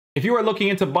If you are looking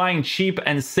into buying cheap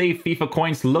and safe FIFA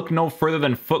coins, look no further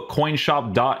than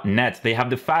footcoinshop.net. They have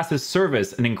the fastest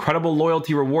service, an incredible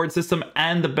loyalty reward system,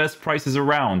 and the best prices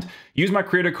around. Use my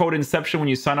creator code Inception when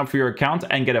you sign up for your account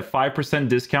and get a 5%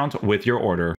 discount with your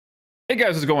order. Hey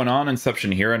guys, what's going on?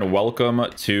 Inception here, and welcome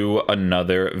to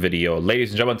another video. Ladies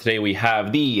and gentlemen, today we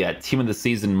have the team of the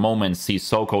season moment,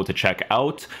 SISSOKO, to check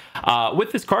out.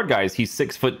 With this card, guys, he's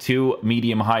 6'2",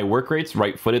 medium-high work rates,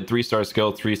 right-footed, 3-star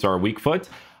skill, 3-star weak foot.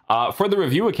 For the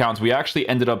review accounts, we actually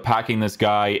ended up packing this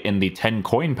guy in the 10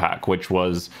 coin pack, which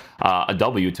was a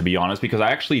W, to be honest, because I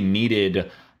actually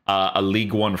needed a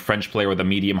League One French player with a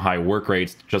medium-high work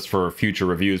rates just for future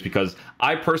reviews, because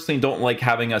I personally don't like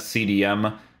having a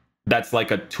CDM that's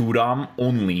like a 2-dom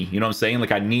only. You know what I'm saying?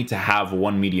 Like, I need to have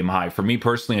one medium-high. For me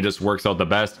personally, it just works out the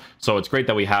best. So it's great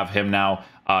that we have him now,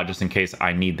 just in case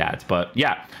I need that. But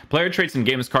yeah, player traits in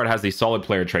game. This card has the solid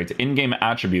player traits. In-game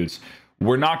attributes.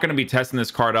 We're not going to be testing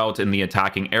this card out in the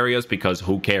attacking areas because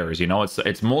who cares? You know,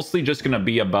 it's mostly just going to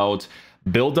be about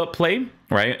build-up play,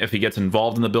 right? If he gets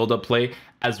involved in the build-up play,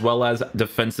 as well as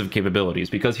defensive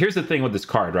capabilities. Because here's the thing with this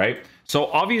card, right?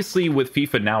 So obviously with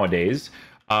FIFA nowadays,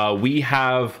 we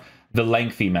have the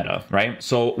lengthy meta, right?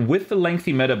 So with the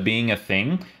lengthy meta being a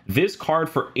thing, this card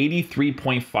for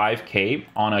 83.5k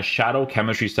on a shadow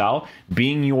chemistry style,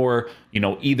 being your, you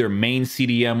know, either main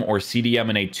CDM or CDM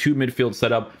in a 2 midfield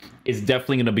setup, is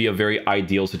definitely going to be a very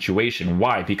ideal situation.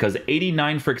 Why? Because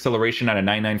 89 for acceleration and a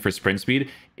 99 for sprint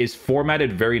speed is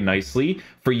formatted very nicely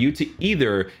for you to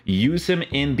either use him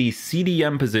in the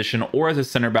CDM position or as a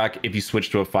center back if you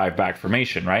switch to a 5-back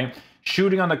formation, right?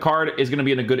 Shooting on the card is going to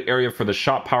be in a good area for the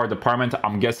shot power department.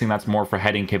 I'm guessing that's more for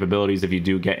heading capabilities if you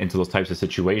do get into those types of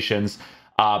situations.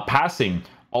 Passing,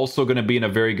 also going to be in a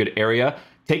very good area.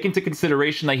 Take into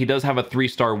consideration that he does have a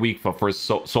 3-star weak foot.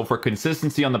 So for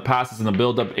consistency on the passes and the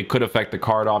build-up, it could affect the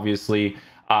card, obviously.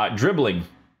 Dribbling.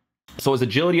 So his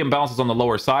agility and balance is on the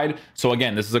lower side. So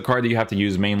again, this is a card that you have to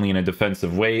use mainly in a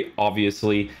defensive way,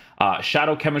 obviously.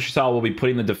 Shadow chemistry style will be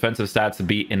putting the defensive stats to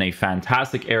be in a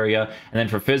fantastic area. And then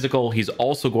for physical, he's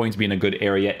also going to be in a good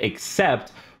area,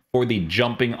 except for the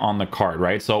jumping on the card,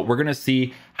 right? So we're going to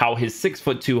see how his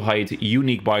 6'2" height,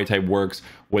 unique body type works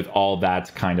with all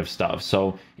that kind of stuff.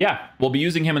 So yeah, we'll be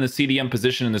using him in the CDM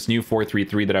position in this new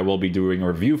 4-3-3 that I will be doing a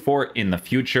review for in the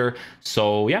future.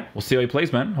 So yeah, we'll see how he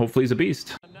plays, man. Hopefully he's a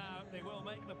beast.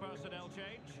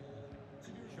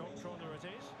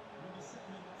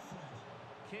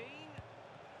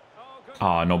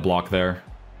 No block there.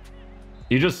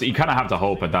 You kind of have to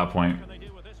hope at that point.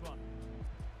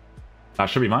 That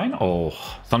should be mine. Oh,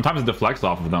 sometimes it deflects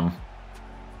off of them.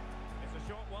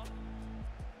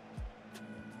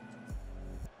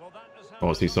 Oh,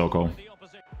 SISSOKO.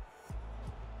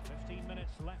 15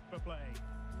 minutes left for play.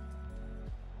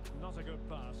 Not a good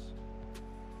pass.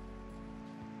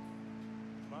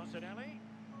 Martinelli.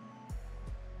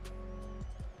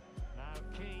 Now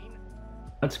Keane.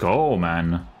 Let's go,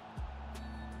 man.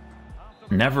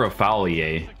 Never a foul,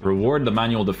 EA. Reward the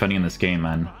manual defending in this game,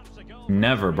 man.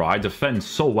 Never, bro. I defend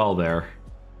so well there.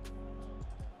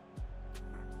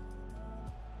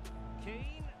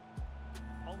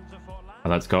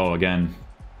 Let's go again.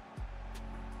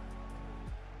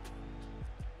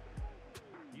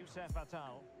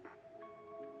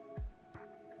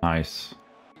 Nice.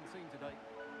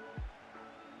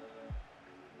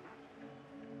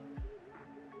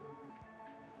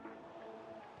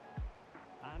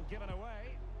 And given away.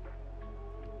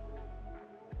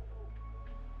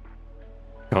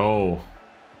 Oh,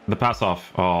 the pass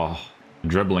off. Oh,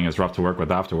 dribbling is rough to work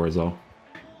with afterwards, though.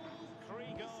 3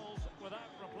 goals without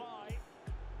reply.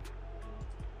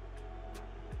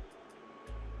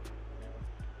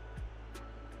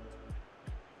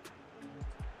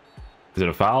 Is it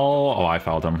a foul? Oh, I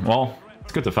fouled him. Well,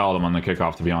 it's good to foul him on the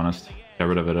kickoff, to be honest. Get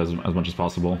rid of it as much as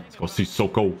possible. Let's go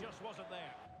SISSOKO.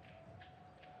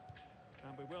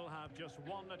 And we will have just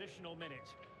 1 additional minute.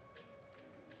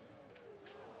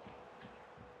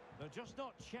 They're just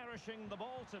not cherishing the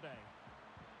ball today.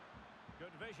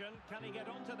 Good vision. Can he get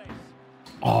onto this?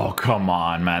 Oh, come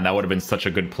on, man. That would have been such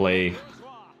a good play.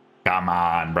 Come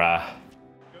on, bruh.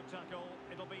 Good tackle.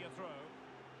 It'll be a throw.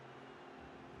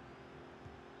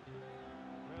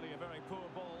 Really a very poor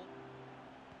ball.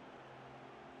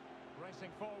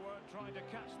 Racing forward, trying to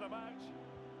catch them out.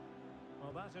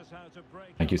 Well, that is how to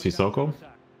break. Thank you, SISSOKO.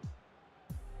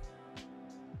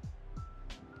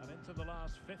 And into the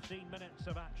last 15 minutes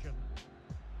of action.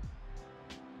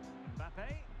 Mbappe.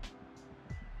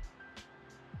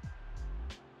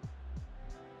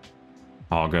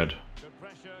 All good. Good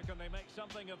pressure. Can they make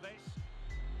something of this?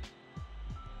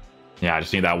 Yeah, I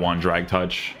just need that one drag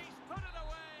touch. He's put it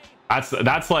away.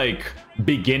 That's like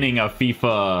beginning of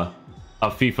FIFA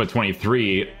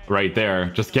 23 right there.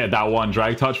 Just get that one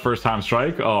drag touch, first time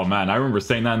strike. Oh man, I remember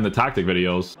saying that in the tactic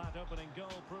videos. That opening goal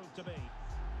proved to be.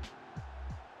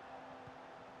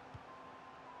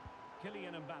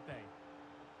 Kylian Mbappe.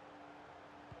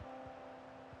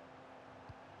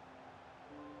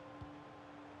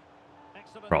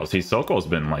 Excellent. Bro, Sissoko's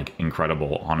been like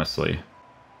incredible, honestly.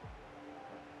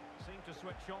 Seemed to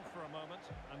switch off for a moment,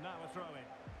 and now a throw in.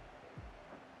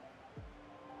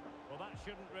 Well, that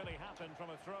shouldn't really happen from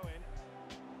a throw in.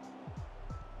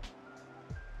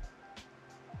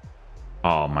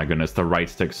 Oh my goodness, the right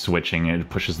stick switching, it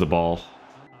pushes the ball.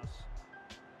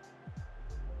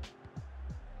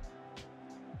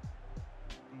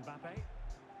 Mbappe.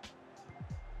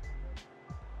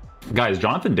 Guys,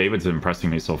 Jonathan David's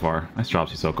impressing me so far. Nice job,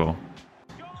 Sissoko. Scored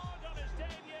on his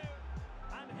debut,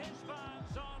 and his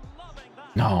fans are loving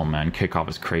that. No, man, kickoff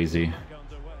is crazy.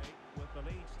 Underway with the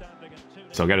lead standing at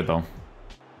 2-0. Still get it though.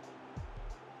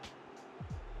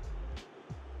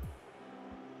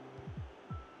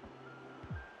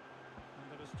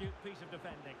 And an astute piece of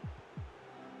defending.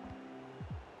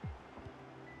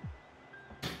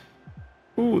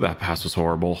 Ooh, that pass was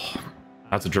horrible.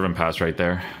 That's a driven pass right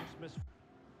there.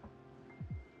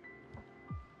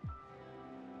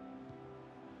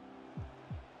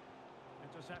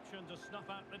 Interception to snuff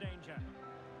out the danger.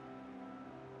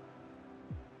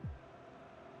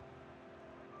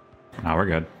 Now we're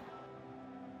good.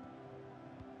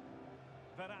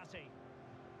 Verratti.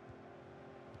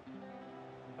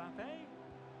 Mbappe.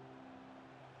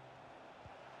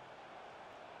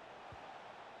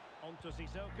 On to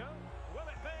Sissoko. Will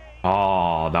it be?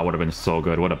 Oh, that would have been so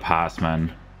good. What a pass,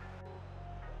 man.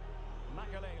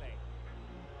 Makalele.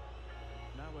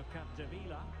 Now with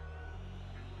Capdevila.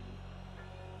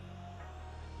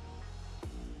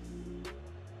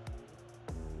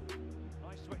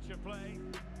 Nice switch of play.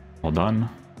 Well done.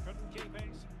 Couldn't keep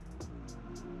it.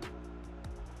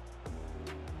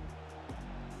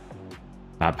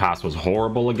 That pass was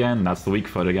horrible again. That's the weak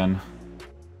foot again.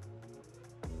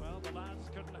 Well, the lads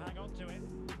couldn't hang on to it.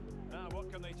 Now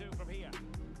what can they do from here?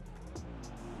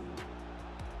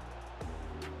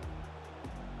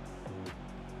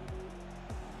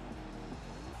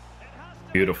 It has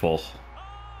to Beautiful. Oh,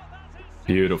 that is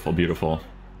Beautiful, beautiful.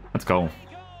 Let's go. 3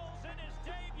 goals in his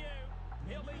debut.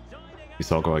 He'll be dining out.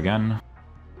 Sissoko again.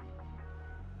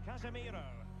 Casemiro.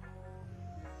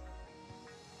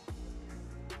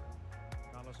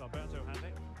 Carlos Alberto has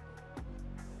it.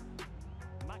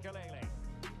 Makalele.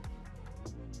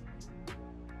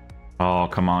 Oh,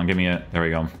 come on, give me it. There we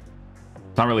go.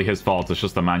 It's not really his fault. It's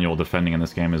just the manual defending in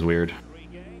this game is weird.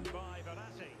 Regained by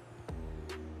Verratti.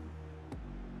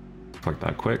 Click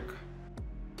that quick.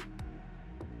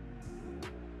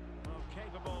 Oh,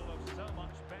 capable of so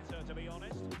much better, to be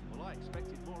honest. Well, I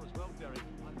expected more as well, Derek.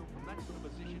 I thought from that sort of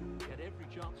position, he had every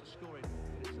chance of scoring,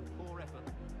 but it's a poor effort.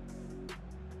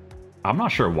 I'm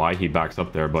not sure why he backs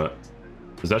up there, but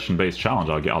possession-based challenge,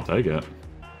 I'll take it. So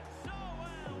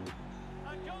well.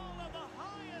 A goal of the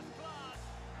highest class.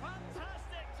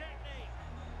 Fantastic technique.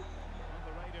 Well,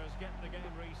 the Raiders get the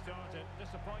game restarted.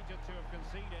 Disappointed to have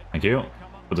conceded. Thank you.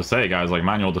 Come up What to say, guys? Like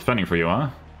manual defending for you, huh?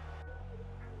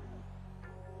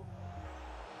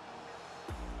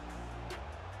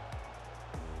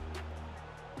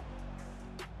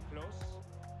 close.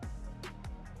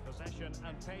 Possession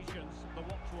and patience, the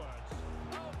watchwords.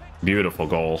 Oh, big Beautiful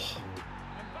goal.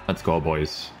 and Let's go,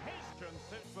 boys. Histron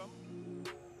suits them.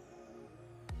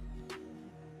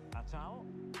 Atal.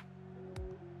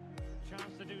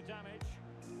 Chance to do damage.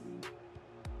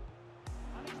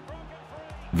 And it's broken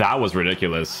free. That was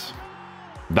ridiculous.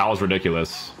 That was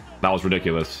ridiculous. That was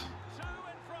ridiculous. 2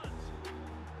 in front.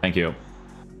 Thank you.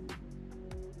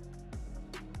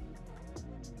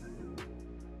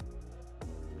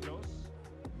 Close.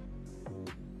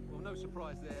 Well, no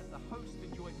surprise there. The hosts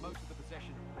enjoyed most of the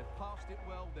possession. They've passed it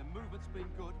well, their movement's been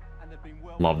good, and they've been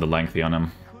well... Love the lengthy on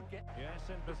him. Could get... Yes,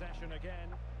 in possession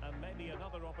again, and maybe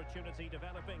another opportunity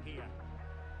developing here.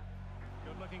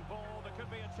 Good looking ball, there could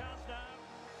be a chance now.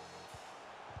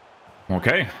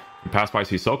 Okay. Pass by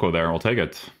Sissoko there. I'll take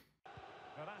it.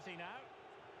 Verratti now.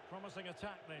 Promising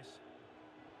attack this.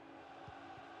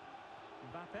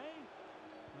 Mbappe.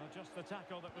 No, just the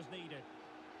tackle that was needed.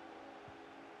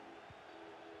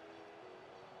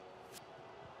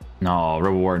 No,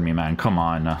 reward me, man. Come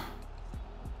on.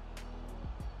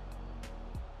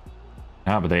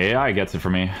 Yeah, but the AI gets it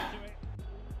for me. Do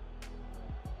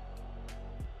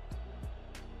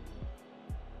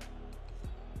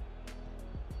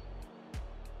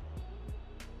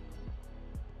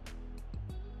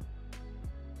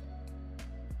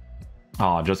it.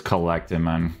 Oh, just collect him,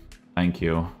 man. Thank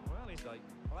you.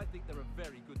 I think they're a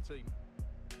very good team.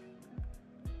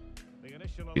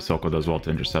 SISSOKO does well to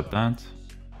intercept that.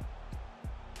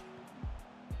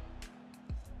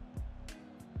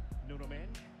 He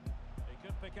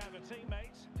could pick out a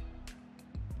teammate.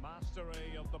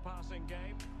 Mastery of the passing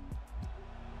game.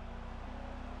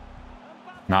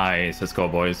 Nice. Let's go,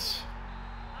 boys.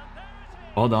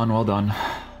 Well done, well done.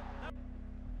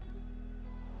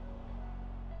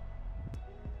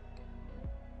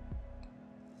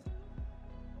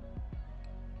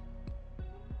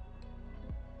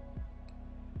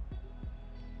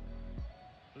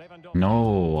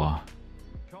 No.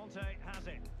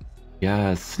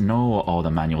 Yes, no. Oh,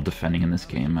 the manual defending in this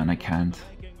game, man. I can't.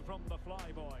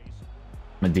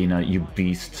 Medina, you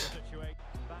beast.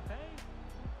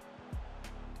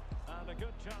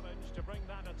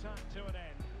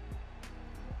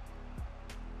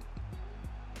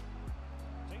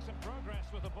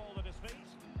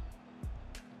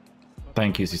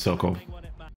 Thank you, SISSOKO.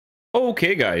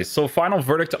 Okay, guys, so final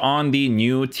verdict on the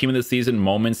new Team of the Season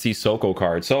Moment SISSOKO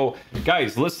card. So,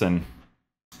 guys, listen.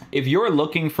 If you're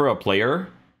looking for a player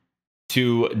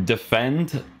to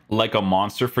defend like a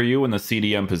monster for you in the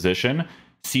CDM position,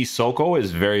 SISSOKO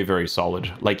is very, very solid.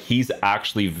 Like, he's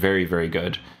actually very, very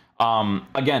good.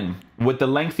 Again, with the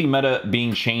lengthy meta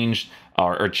being changed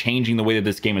or changing the way that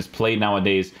this game is played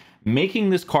nowadays, making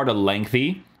this card a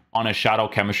lengthy on a Shadow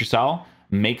Chemistry style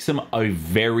makes him a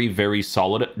very, very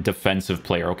solid defensive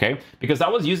player, okay? Because I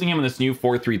was using him in this new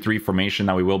 4-3-3 formation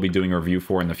that we will be doing a review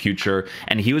for in the future,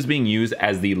 and he was being used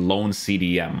as the lone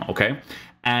CDM, okay?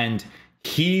 And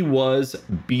he was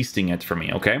beasting it for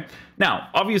me, okay? Now,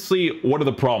 obviously, what are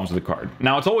the problems with the card?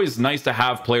 Now, it's always nice to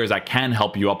have players that can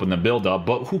help you up in the build-up,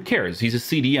 but who cares? He's a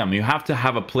CDM. You have to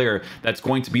have a player that's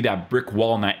going to be that brick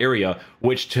wall in that area,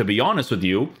 which, to be honest with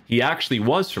you, he actually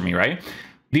was for me, right?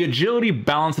 The agility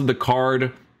balance of the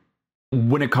card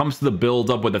when it comes to the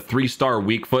build-up with a 3-star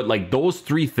weak foot, like those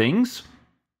three things,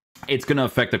 it's going to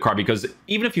affect the card, because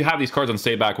even if you have these cards on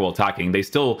stay back while attacking, they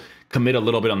still commit a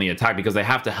little bit on the attack because they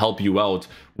have to help you out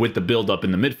with the build-up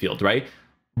in the midfield, right?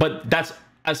 But that's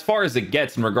as far as it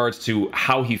gets in regards to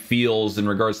how he feels, in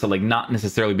regards to like not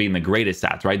necessarily being the greatest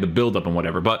stats, right? The build-up and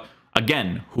whatever. But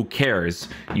again, who cares?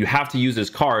 You have to use this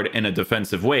card in a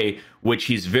defensive way, which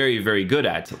he's very, very good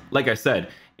at. Like I said,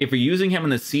 if you're using him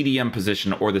in the CDM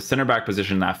position or the center back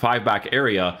position, that 5-back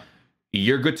area,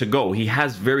 you're good to go. He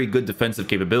has very good defensive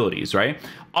capabilities, right?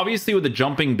 Obviously, with the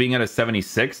jumping being at a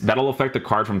 76, that'll affect the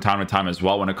card from time to time as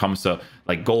well when it comes to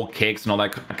like goal kicks and all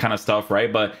that kind of stuff,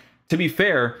 right? But to be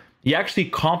fair, he actually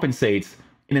compensates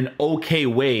in an okay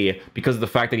way because of the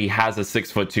fact that he has a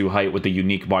 6'2" height with a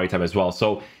unique body type as well.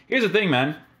 So here's the thing,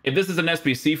 man. If this is an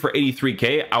SBC for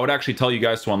 83k, I would actually tell you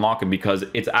guys to unlock him because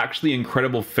it's actually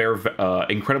incredibly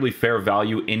fair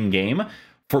value in game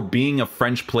for being a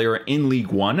French player in League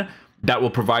One that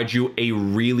will provide you a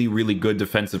really, really good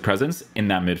defensive presence in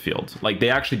that midfield. Like,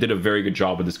 they actually did a very good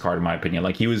job with this card, in my opinion.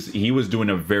 Like, he was doing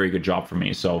a very good job for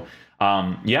me. So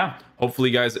yeah,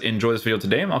 hopefully you guys enjoy this video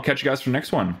today, and I'll catch you guys for the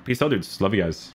next one. Peace out, dudes. Love you guys.